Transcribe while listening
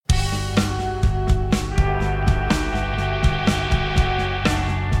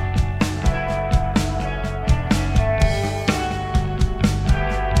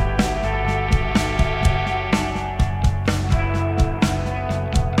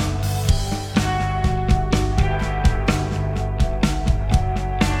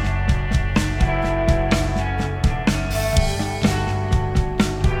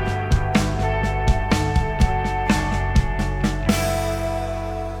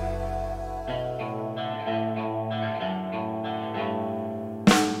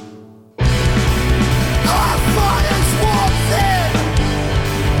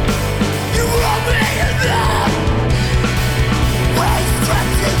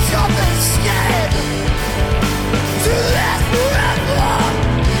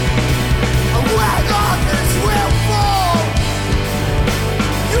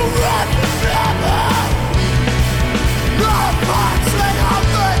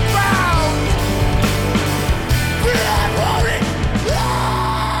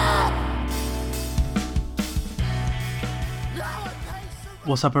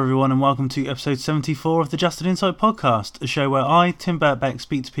What's up, everyone, and welcome to episode 74 of the Just an Insight podcast, a show where I, Tim Birkbeck,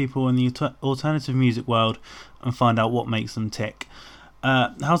 speak to people in the alternative music world and find out what makes them tick.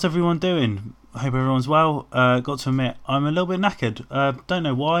 How's everyone doing? I hope everyone's well. Got to admit, I'm a little bit knackered. Don't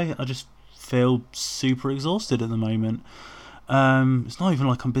know why, I just feel super exhausted at the moment. It's not even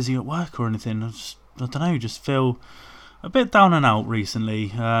like I'm busy at work or anything. I don't know, just feel a bit down and out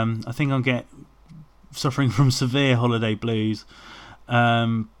recently. I think I'm suffering from severe holiday blues.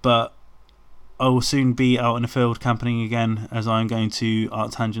 But I will soon be out in the field camping again, as I'm going to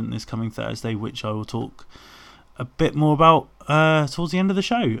Art Tangent this coming Thursday, which I will talk a bit more about towards the end of the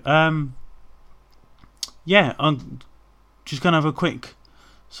show. I'm just going to have a quick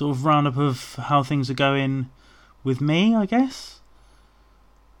sort of roundup of how things are going with me, I guess.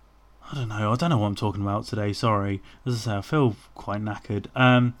 I don't know what I'm talking about today, sorry. As I say, I feel quite knackered.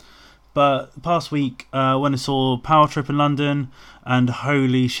 But the past week, when I saw Power Trip in London, and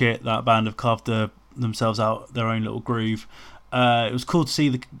holy shit, that band have carved themselves out their own little groove. It was cool to see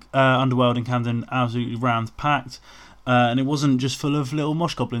the Underworld in Camden absolutely rammed packed, and it wasn't just full of little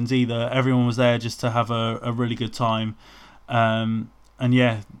mosh goblins either. Everyone was there just to have a really good time. And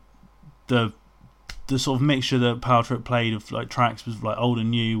yeah, the sort of mixture that Power Trip played of like tracks was like old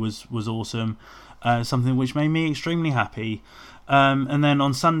and new was awesome. Something which made me extremely happy. And then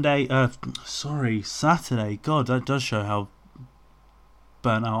on Saturday, God, that does show how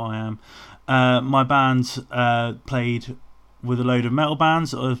burnt out I am. My band played with a load of metal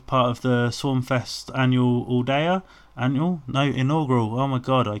bands as part of the Swarmfest inaugural. Oh my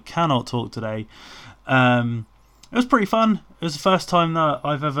God, I cannot talk today. It was pretty fun. It was the first time that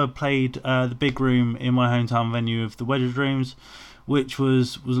I've ever played the big room in my hometown venue of the Wedgewood Rooms, which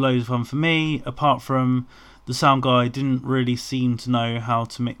was loads of fun for me, apart from the sound guy didn't really seem to know how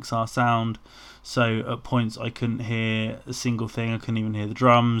to mix our sound, so at points I couldn't hear a single thing. I couldn't even hear the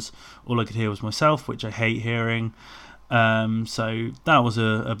drums. All I could hear was myself, which I hate hearing. So that was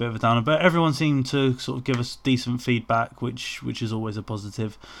a bit of a downer, but everyone seemed to sort of give us decent feedback, which is always a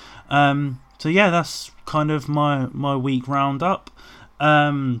positive. So yeah, that's kind of my week roundup.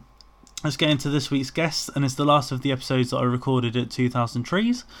 Let's get into this week's guest, and it's the last of the episodes that I recorded at 2000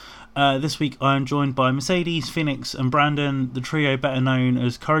 Trees. This week I am joined by Mercedes, Phoenix and Brandon, the trio better known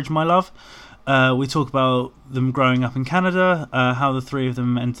as Courage My Love. We talk about them growing up in Canada, how the three of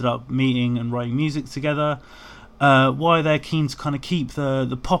them ended up meeting and writing music together, why they're keen to kind of keep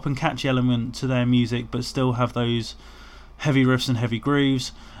the pop and catchy element to their music but still have those heavy riffs and heavy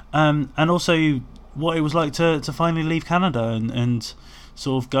grooves, and also what it was like to finally leave Canada and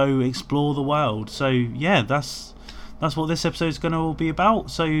sort of go explore the world. So yeah, that's what this episode is going to all be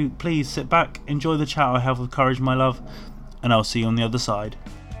about. So please sit back, enjoy the chat I have with Courage My Love, and I'll see you on the other side.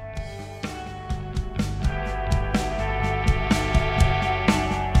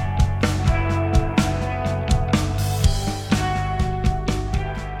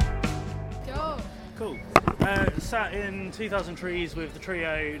 Cool. Sat in 2000 Trees with the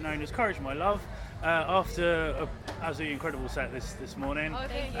trio known as Courage My Love after an absolutely incredible set this morning. Oh,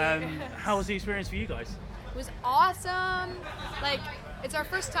 thank you. How was the experience for you guys? It was awesome. Like, it's our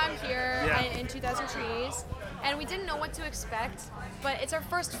first time here in 2000 Trees, and we didn't know what to expect, but it's our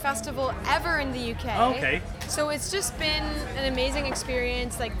first festival ever in the UK. Oh, okay. So it's just been an amazing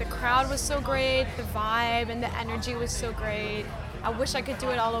experience. Like, the crowd was so great, the vibe and the energy was so great. I wish I could do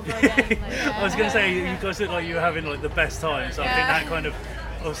it all over again. I was going to say, you guys look like you were having like the best time, so I think that kind of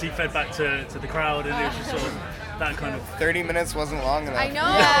obviously fed back to the crowd, and it was just sort of that kind of... 30 minutes wasn't long enough. I know.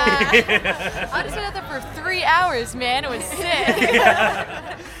 I just been out there for 3 hours, man. It was sick.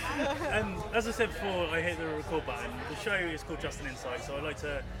 And as I said before, I hit the record button. The show is called Just an Insight, so I like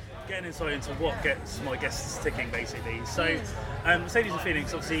to get an insight into what gets my guests ticking, basically. So, Mercedes and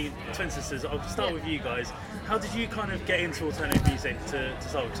Phoenix, obviously twin sisters. I'll start with you guys. How did you kind of get into alternative music to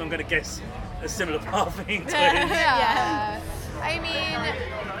start with? Because I'm going to guess a similar path being twins. Yeah. I mean,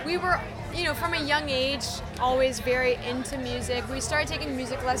 we were, from a young age, always very into music. We started taking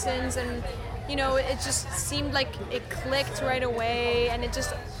music lessons, and, it just seemed like it clicked right away, and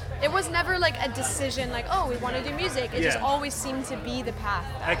it was never like a decision like, oh, we want to do music. It just always seemed to be the path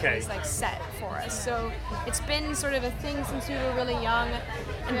that was like set for us. So it's been sort of a thing since we were really young.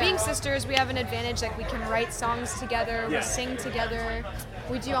 And being sisters, we have an advantage, like we can write songs together, we sing together,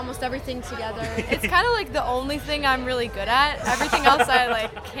 we do almost everything together. It's kind of like the only thing I'm really good at. Everything else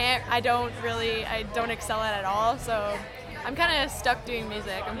I don't excel at all. So I'm kind of stuck doing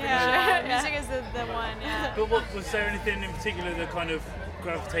music, I'm pretty sure. Music is the one, But was there anything in particular that kind of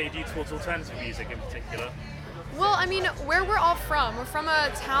gravitated you towards alternative music in particular? Well, I mean, where we're all from, we're from a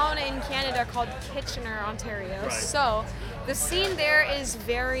town in Canada called Kitchener, Ontario. Right. So the scene there is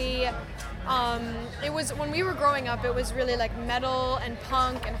very. It was when we were growing up. It was really like metal and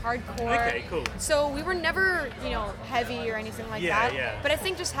punk and hardcore. Okay, cool. So we were never, heavy or anything like that. Yeah. But I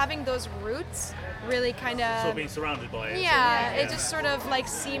think just having those roots really kind of. Sort of being surrounded by it. Yeah, it just sort of like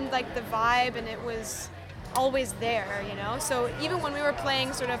seemed like the vibe, and it was always there, So even when we were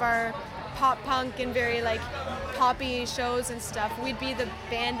playing sort of our pop punk and very like poppy shows and stuff, we'd be the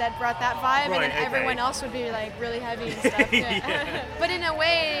band that brought that vibe, and then everyone else would be like really heavy and stuff. Yeah. But in a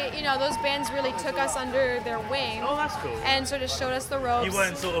way, those bands really took us under their wing. Oh, that's cool. And sort of showed us the ropes. You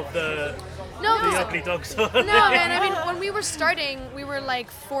weren't sort of the ugly dog sort of. No, man. I mean, when we were starting, we were like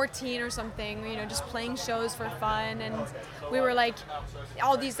 14 or something. just playing shows for fun, and we were like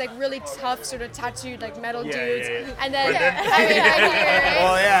all these like really tough sort of tattooed like metal dudes. Yeah. And then I mean,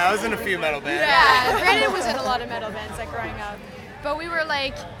 well, yeah, I was in a few metal bands. Yeah, Brandon was in a lot of metal bands like growing up, but we were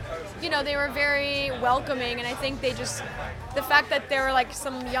like, they were very welcoming, and I think they just, the fact that there were like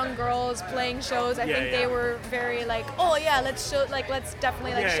some young girls playing shows, I think they were very like, oh yeah, let's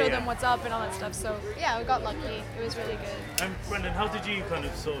definitely show them what's up and all that stuff. So yeah, we got lucky. It was really good. And Brendan, how did you kind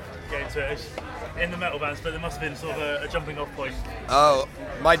of sort of get into it in the metal bands? But there must have been sort of a jumping off point. Oh,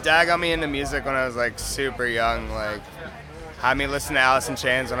 my dad got me into music when I was like super young. Like, had me listen to Alice in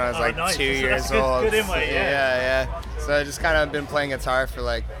Chains when I was like nice. 2 years old. Good insight, yeah. So I just kind of been playing guitar for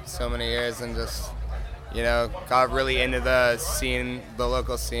like so many years, and just got really into the scene, the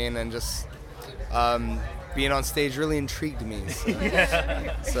local scene, and just being on stage really intrigued me.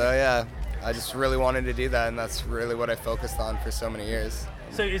 So yeah, I just really wanted to do that, and that's really what I focused on for so many years.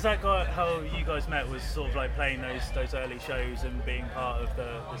 So is that how you guys met, was sort of like playing those early shows and being part of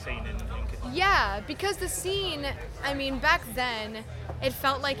the scene in Yeah, because the scene, I mean, back then, it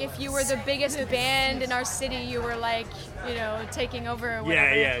felt like if you were the biggest band in our city, you were like, taking over or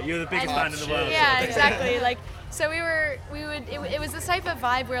whatever. Yeah, you were the biggest band in the world. Yeah, exactly. Like, so it was the type of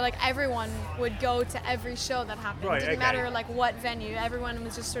vibe where like everyone would go to every show that happened. Right, it didn't matter like what venue, everyone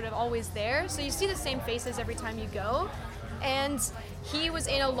was just sort of always there. So you see the same faces every time you go. And he was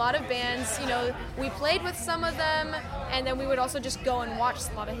in a lot of bands, we played with some of them, and then we would also just go and watch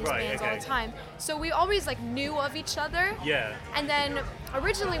a lot of his bands all the time. So we always like knew of each other. Yeah. And then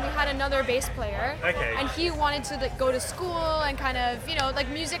originally we had another bass player. Okay. And he wanted to like go to school and kind of, like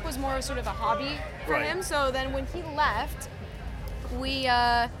music was more sort of a hobby for him. So then when he left, we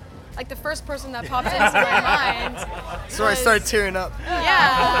like the first person that popped into my mind. So I started tearing up.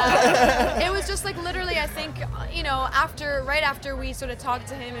 Yeah. It was just like literally, I think, right after we sort of talked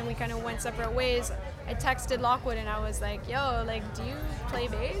to him and we kind of went separate ways, I texted Lockwood and I was like, yo, like, do you play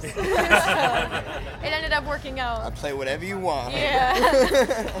bass? So it ended up working out. I play whatever you want.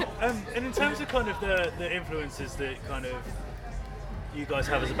 Yeah. And in terms of kind of the influences that kind of you guys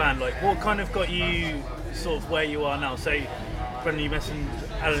have as a band, like what kind of got you sort of where you are now? So Brendan, you mentioned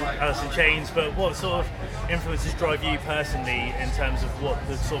Alice in Chains, but what sort of influences drive you personally in terms of what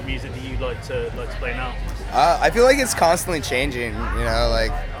the sort of music that you like to play now? I feel like it's constantly changing.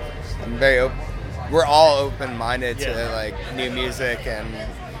 Like I'm we're all open-minded to like new music and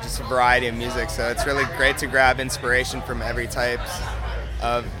just a variety of music. So it's really great to grab inspiration from every type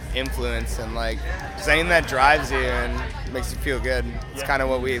of influence, and like just anything that drives you and makes you feel good. It's kind of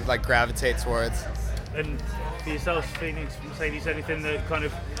what we like gravitate towards. And for yourself, Phoenix, Mercedes, anything that kind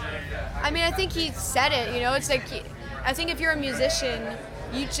of... I mean, I think he said it, it's like, I think if you're a musician,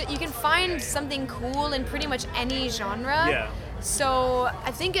 you can find something cool in pretty much any genre. Yeah. So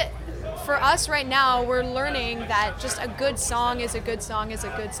I think for us right now, we're learning that just a good song is a good song is a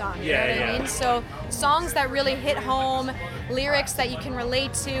good song. You know what I mean? So songs that really hit home, lyrics that you can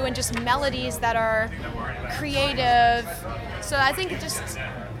relate to, and just melodies that are creative. So I think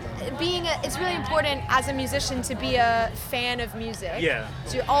it's really important as a musician to be a fan of music. Yeah.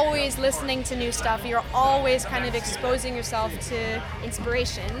 So you're always listening to new stuff. You're always kind of exposing yourself to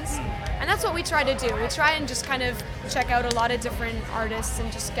inspirations. And that's what we try to do. We try and just kind of check out a lot of different artists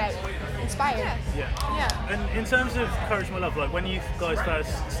and just get inspired. Yeah. And in terms of Courage My Love, like when you guys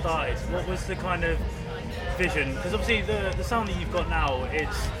first started, what was the kind of vision? Because obviously the sound that you've got now,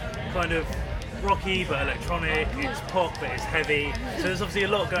 it's kind of rocky but electronic, it's pop but it's heavy, so there's obviously a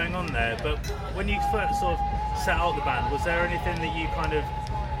lot going on there. But when you first sort of set out the band, was there anything that you kind of,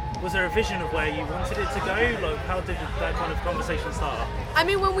 was there a vision of where you wanted it to go? Like how did that kind of conversation start? I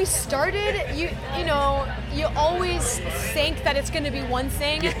mean, when we started, you always think that it's going to be one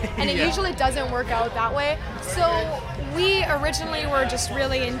thing, and it usually doesn't work out that way. So we originally were just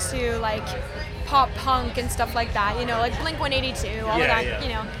really into like pop punk and stuff like that, like Blink-182, all of that,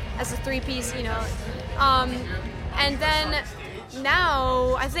 as a three-piece, and then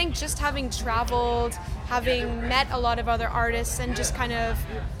now I think just having traveled, having met a lot of other artists and just kind of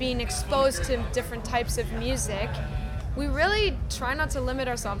being exposed to different types of music, we really try not to limit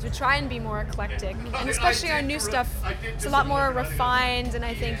ourselves. We try and be more eclectic. And especially our new stuff, it's a lot more refined, and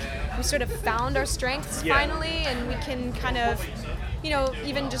I think we sort of found our strengths finally, and we can kind of,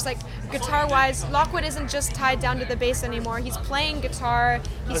 even just like guitar-wise, Lockwood isn't just tied down to the bass anymore. He's playing guitar, he's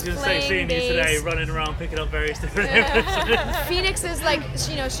playing bass. I was going to say, seeing you today running around picking up various different instruments. Phoenix is like,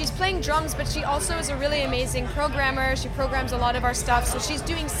 she's playing drums, but she also is a really amazing programmer. She programs a lot of our stuff, so she's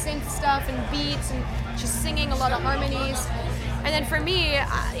doing synth stuff and beats, and she's singing a lot of harmonies. And then for me,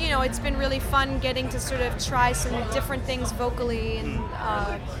 it's been really fun getting to sort of try some different things vocally, and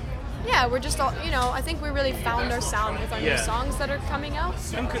we're just all, I think we really found our sound with our new songs that are coming out.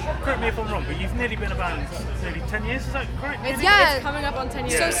 And correct me if I'm wrong, but you've nearly been a band nearly 10 years, is that correct? It's coming up on 10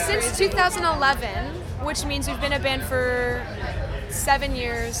 years. So since 2011, which means we've been a band for 7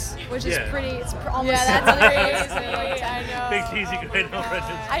 years, which is it's almost. Yeah, that's crazy. I know. Big cheesy going on.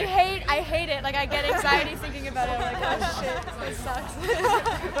 I hate it. Like, I get anxiety thinking about it. I'm like, oh shit, this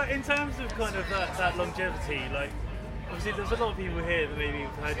sucks. But in terms of kind of that longevity, like, obviously there's a lot of people here that maybe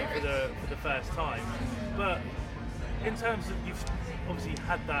have heard it for the first time, but in terms of, you've obviously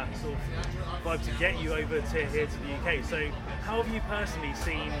had that sort of vibe to get you over to here to the UK, so how have you personally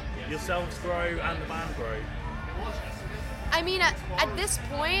seen yourselves grow and the band grow? I mean, at this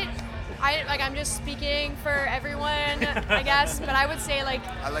point, I'm just speaking for everyone, I guess, but I would say, like,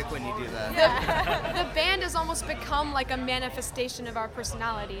 I like when you do that. The band has almost become like a manifestation of our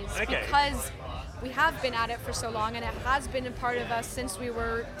personalities, because we have been at it for so long, and it has been a part of us since we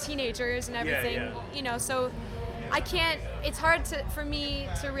were teenagers and everything, so it's hard for me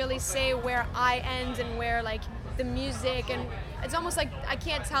to really say where I end and where, like, the music, and it's almost like I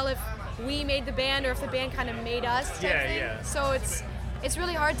can't tell if we made the band or if the band kind of made us type thing. So it's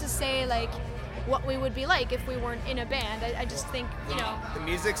really hard to say, like, what we would be like if we weren't in a band. I just think, the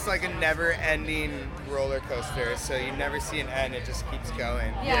music's like a never-ending roller coaster, so you never see an end. It just keeps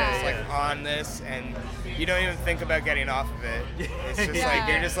going. It's like on this, and you don't even think about getting off of it. It's just like,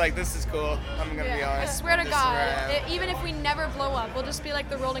 you're just like, this is cool. I'm gonna be honest. I swear to God, even if we never blow up, we'll just be like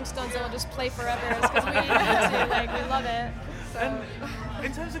the Rolling Stones, and we'll just play forever, because we need to. Like, we love it. So. And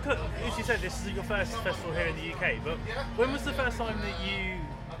in terms of, as you said, this is your first festival here in the UK, but when was the first time that you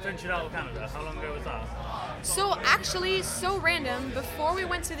ventured out of Canada? How long ago was that? So actually, so random, before we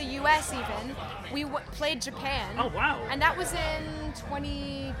went to the US even, we played Japan. Oh, wow. And that was in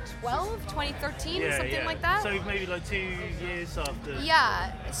 2012, 2013, something like that. So maybe like 2 years after.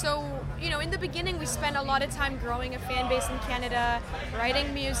 Yeah, so, in the beginning we spent a lot of time growing a fan base in Canada,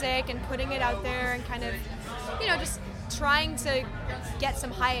 writing music and putting it out there, and kind of, just trying to get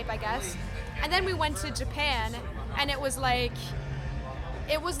some hype, I guess. And then we went to Japan, and it was like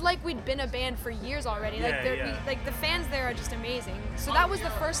we'd been a band for years already. The fans there are just amazing. So that was the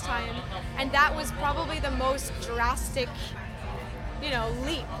first time, and that was probably the most drastic,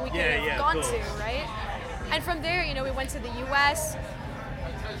 leap we could have gone to, right? And from there, we went to the US.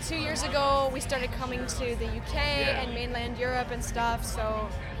 2 years ago, we started coming to the UK and mainland Europe and stuff. So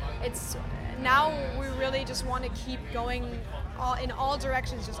now we really just want to keep going in all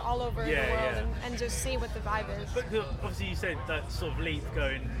directions, just all over the world, and just see what the vibe is. But obviously you said that sort of leap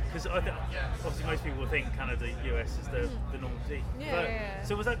going, because obviously most people think Canada, US is the normal thing.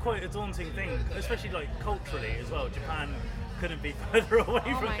 So was that quite a daunting thing, especially like culturally as well? Japan couldn't be further away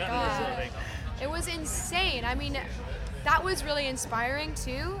from Canada, sort of thing. It was insane. I mean, that was really inspiring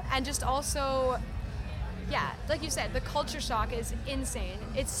too, and just also, like you said, the culture shock is insane.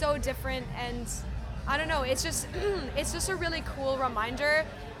 It's so different, and I don't know, it's just a really cool reminder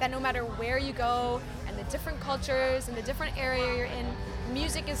that no matter where you go, and the different cultures and the different area you're in,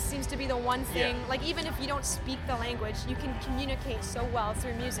 music seems to be the one thing, like, even if you don't speak the language, you can communicate so well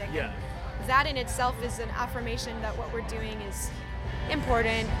through music. That in itself is an affirmation that what we're doing is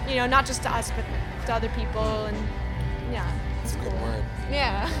important, not just to us, but to other people, and it's a good word.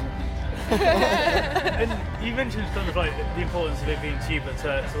 And you mentioned kind of like the importance of it being to you, but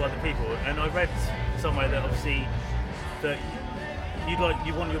to other people. And I read somewhere that obviously that you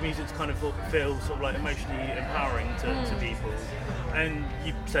want your music to kind of feel sort of like emotionally empowering to people. And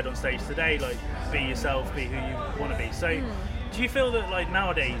you said on stage today, like, be yourself, be who you want to be. So do you feel that, like,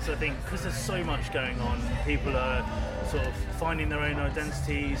 nowadays, I think, because there's so much going on, people are sort of finding their own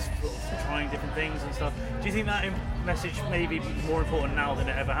identities, sort of trying different things and stuff. Do you think that message may be more important now than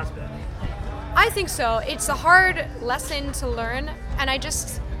it ever has been? I think so. It's a hard lesson to learn, and I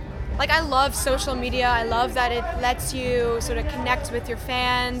just, like I love social media. I love that it lets you sort of connect with your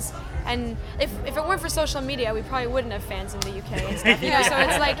fans. And if it weren't for social media, we probably wouldn't have fans in the UK and stuff. You know? So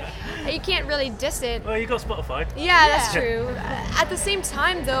it's like you can't really diss it. Well, you got Spotify. Yeah, that's true. At the same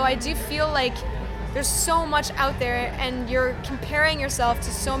time, though, I do feel like there's so much out there, and you're comparing yourself to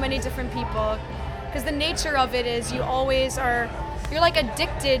so many different people. Because the nature of it is you always are. You're like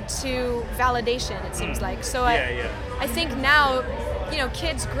addicted to validation. It seems like. So I think now, you know,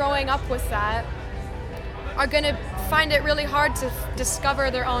 kids growing up with that are gonna find it really hard to discover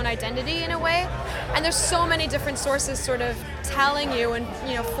their own identity in a way, and there's so many different sources sort of telling you and,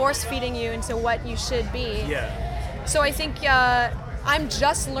 you know, force feeding you into what you should be. So I think I'm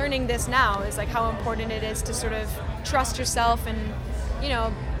just learning this now, is like how important it is to sort of trust yourself and, you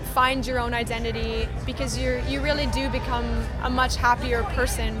know, find your own identity, because you really do become a much happier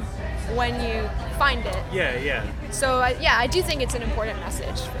person when you find it. So I do think it's an important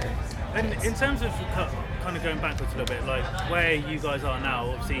message for And kids. in terms of kind of going backwards a little bit, like where you guys are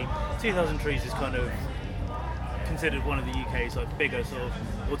now, obviously 2000 Trees is kind of considered one of the UK's like bigger sort of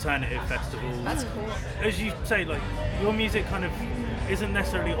alternative festivals. That's cool. As you say, like your music kind of isn't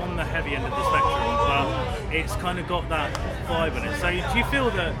necessarily on the heavy end of the spectrum, but it's kind of got that vibe in it. So do you feel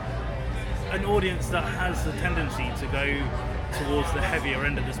that an audience that has the tendency to go towards the heavier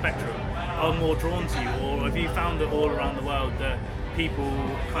end of the spectrum are more drawn to you, or have you found that all around the world that people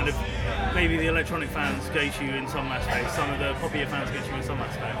kind of, maybe the electronic fans go to you in some aspects, some of the poppier fans go to you in some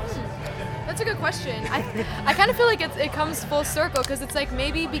aspects? That's a good question. I kind of feel like it comes full circle, because it's like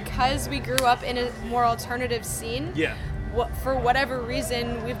maybe because we grew up in a more alternative scene, for whatever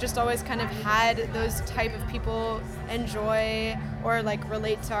reason, we've just always kind of had those type of people enjoy or like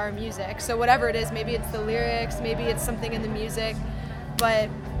relate to our music. So whatever it is, maybe it's the lyrics, maybe it's something in the music, but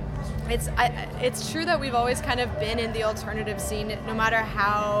it's true that we've always kind of been in the alternative scene, no matter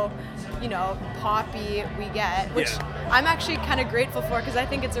how, you know, poppy we get, which I'm actually kind of grateful for, because I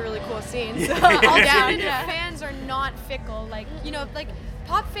think it's a really cool scene. So Alternative fans are not fickle. Like, you know, like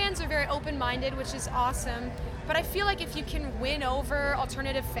pop fans are very open-minded, which is awesome. But I feel like if you can win over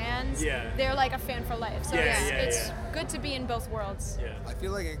alternative fans, they're like a fan for life. So it's good to be in both worlds. I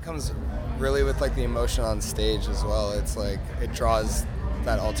feel like it comes really with like the emotion on stage as well. It's like it draws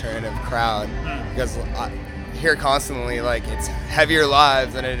that alternative crowd, because I hear constantly like it's heavier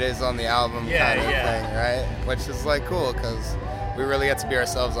live than it is on the album kind of thing, right? Which is like cool, because we really get to be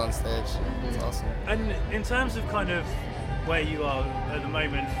ourselves on stage. It's awesome. And in terms of kind of where you are at the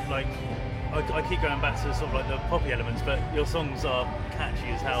moment, like I keep going back to sort of like the poppy elements, but your songs are catchy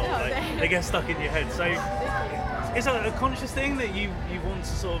as hell. Like, they get stuck in your head. So is that a conscious thing that you want to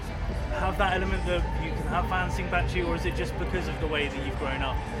sort of have that element that you can have fans sing back to you, or is it just because of the way that you've grown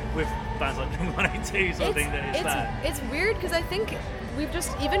up with bands like Blink-182 sort of thing that it's that? It's weird, because I think we've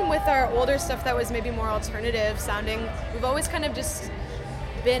just, even with our older stuff that was maybe more alternative sounding, we've always kind of just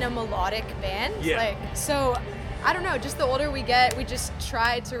been a melodic band. Like, so I don't know, just the older we get, we just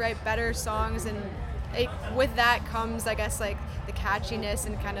try to write better songs, and with that comes, I guess, like the catchiness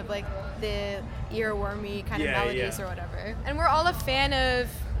and kind of like the earwormy kind of melodies or whatever. And we're all a fan of,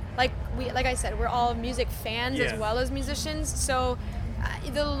 like I said, we're all music fans as well as musicians. So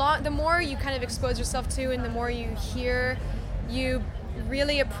the more you kind of expose yourself to, and the more you hear, you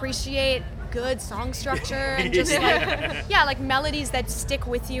really appreciate good song structure and just like melodies that stick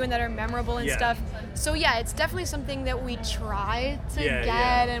with you and that are memorable and stuff. So it's definitely something that we try to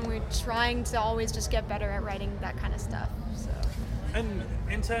get, and we're trying to always just get better at writing that kind of stuff. So. And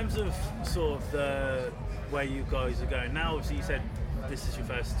in terms of sort of where you guys are going now, obviously you said this is your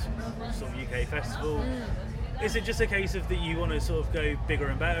first sort of UK festival. Is it just a case of that you want to sort of go bigger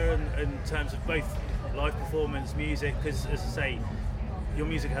and better in terms of both live performance, music? Because as I say, your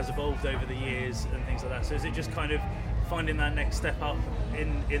music has evolved over the years and things like that. So is it just kind of finding that next step up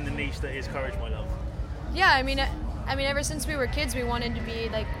in the niche that is Courage My Love? Yeah, I mean, ever since we were kids, we wanted to be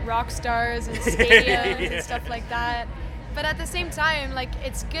like rock stars and stadiums and stuff like that. But at the same time, like,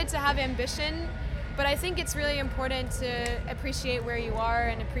 it's good to have ambition, but I think it's really important to appreciate where you are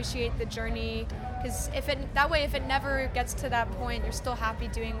and appreciate the journey, because if it never gets to that point, you're still happy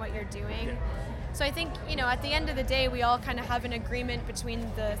doing what you're doing. So I think, you know, at the end of the day, we all kind of have an agreement between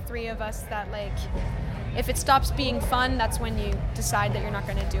the three of us that, like, if it stops being fun, that's when you decide that you're not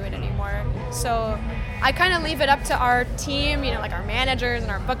going to do it anymore. So I kind of leave it up to our team, you know, like our managers and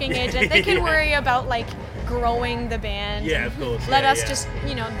our booking agent. They can worry about, like, growing the band. Yeah, of course. Let us just,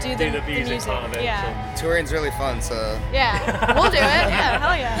 you know, do the music. Part of it, Touring's really fun, so... Yeah, we'll do it. Yeah,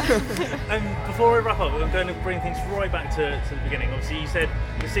 hell yeah. And before we wrap up, I'm going to bring things right back to the beginning. Obviously, you said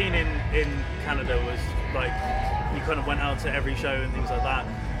the scene in Canada was like, you kind of went out to every show and things like that.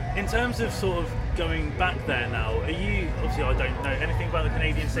 In terms of sort of going back there now, are you, obviously I don't know anything about the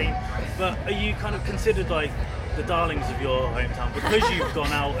Canadian scene, but are you kind of considered like the darlings of your hometown because you've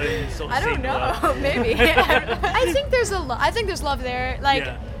gone out and sort of I don't know, maybe. I think there's love there. Like,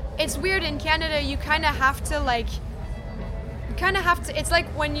 it's weird in Canada, you kind of have to it's like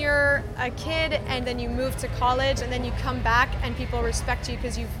when you're a kid and then you move to college and then you come back and people respect you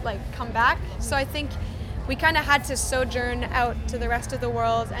because you've like come back. So I think we kind of had to sojourn out to the rest of the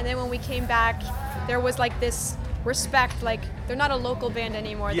world, and then when we came back there was like this respect, like they're not a local band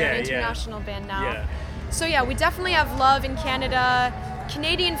anymore, they're an international band now. So yeah, we definitely have love in Canada.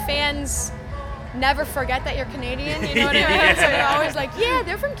 Canadian fans never forget that you're Canadian, you know what I mean? So you're always like, yeah,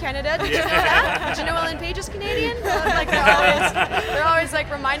 they're from Canada. Did you know that? Did you know Ellen Page is Canadian? Like they're always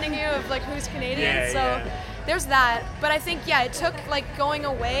like reminding you of like who's Canadian. So there's that. But I think it took like going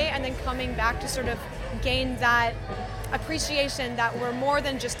away and then coming back to sort of gain that appreciation that we're more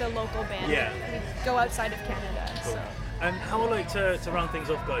than just a local band. We go outside of Canada. Cool. So. And how I like to round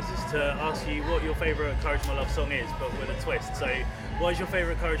things off, guys, is to ask you what your favourite Courage My Love song is, but with a twist. So, what is your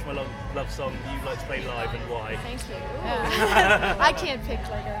favourite Courage My Love song you like to play live, and why? Thank you. I can't pick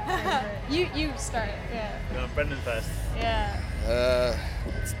like a favorite. You start. No, Brendan first.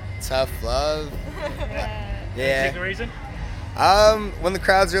 Tough Love. Any particular reason? When the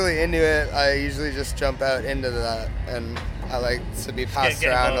crowd's really into it, I usually just jump out into that, and I like to be passed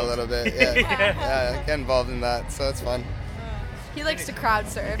around a little bit. Get involved in that, so it's fun. He likes to crowd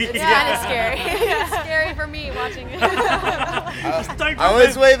surf. It's kind of scary. It's scary for me watching it. I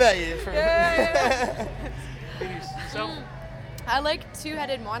always wave at you. I like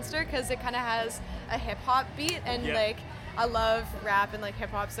Two-Headed Monster because it kind of has a hip hop beat, and like I love rap and like hip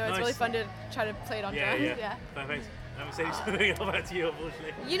hop, so it's really fun to try to play it on drums. Perfect. I'm saying something about to you,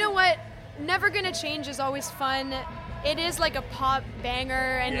 unfortunately. You know what? Never Gonna Change is always fun. It is like a pop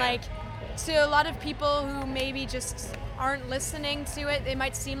banger, and like to a lot of people who maybe just aren't listening to it, it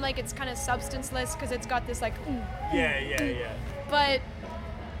might seem like it's kind of substanceless because it's got this like But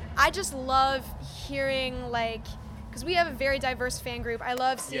I just love hearing like, because we have a very diverse fan group. I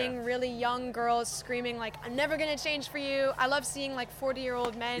love seeing really young girls screaming like, I'm never gonna change for you. I love seeing like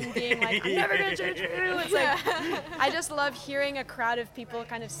 40-year-old men being like, I'm never gonna change for you. It's like, I just love hearing a crowd of people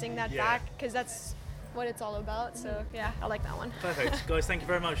kind of sing that back, because that's what it's all about. So yeah, I like that one. Perfect. Guys, thank you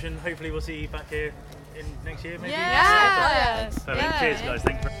very much, and hopefully we'll see you back here in next year maybe. Perfect. Cheers guys,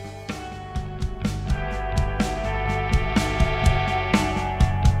 thank you very much.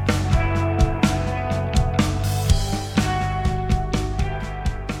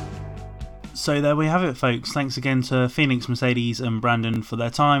 So there we have it, folks. Thanks again to Phoenix, Mercedes and Brandon for their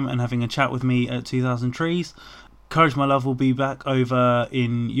time and having a chat with me at 2000 Trees. Courage My Love will be back over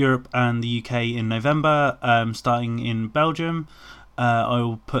in Europe and the UK in November, starting in Belgium. I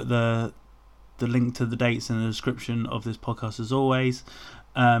will put the link to the dates in the description of this podcast as always,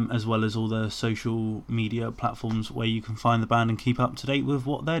 as well as all the social media platforms where you can find the band and keep up to date with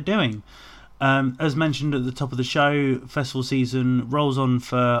what they're doing. As mentioned at the top of the show, festival season rolls on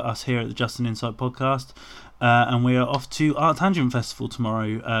for us here at the Just an Insight podcast, and we are off to Art Tangent Festival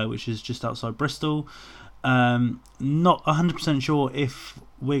tomorrow, which is just outside Bristol. Not 100% sure if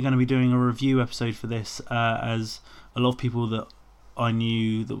we're going to be doing a review episode for this, as a lot of people that I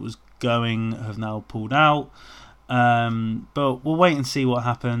knew that was going have now pulled out. But we'll wait and see what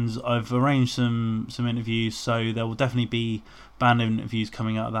happens. I've arranged some interviews, so there will definitely be band interviews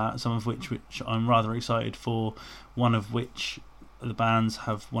coming out of that, some of which I'm rather excited for, one of which the bands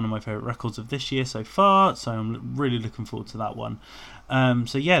have one of my favourite records of this year so far, so I'm really looking forward to that one.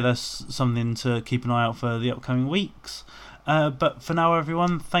 So yeah, that's something to keep an eye out for the upcoming weeks. But for now,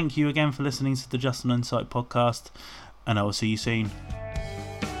 everyone, thank you again for listening to the Just an Insight podcast, and I will see you soon.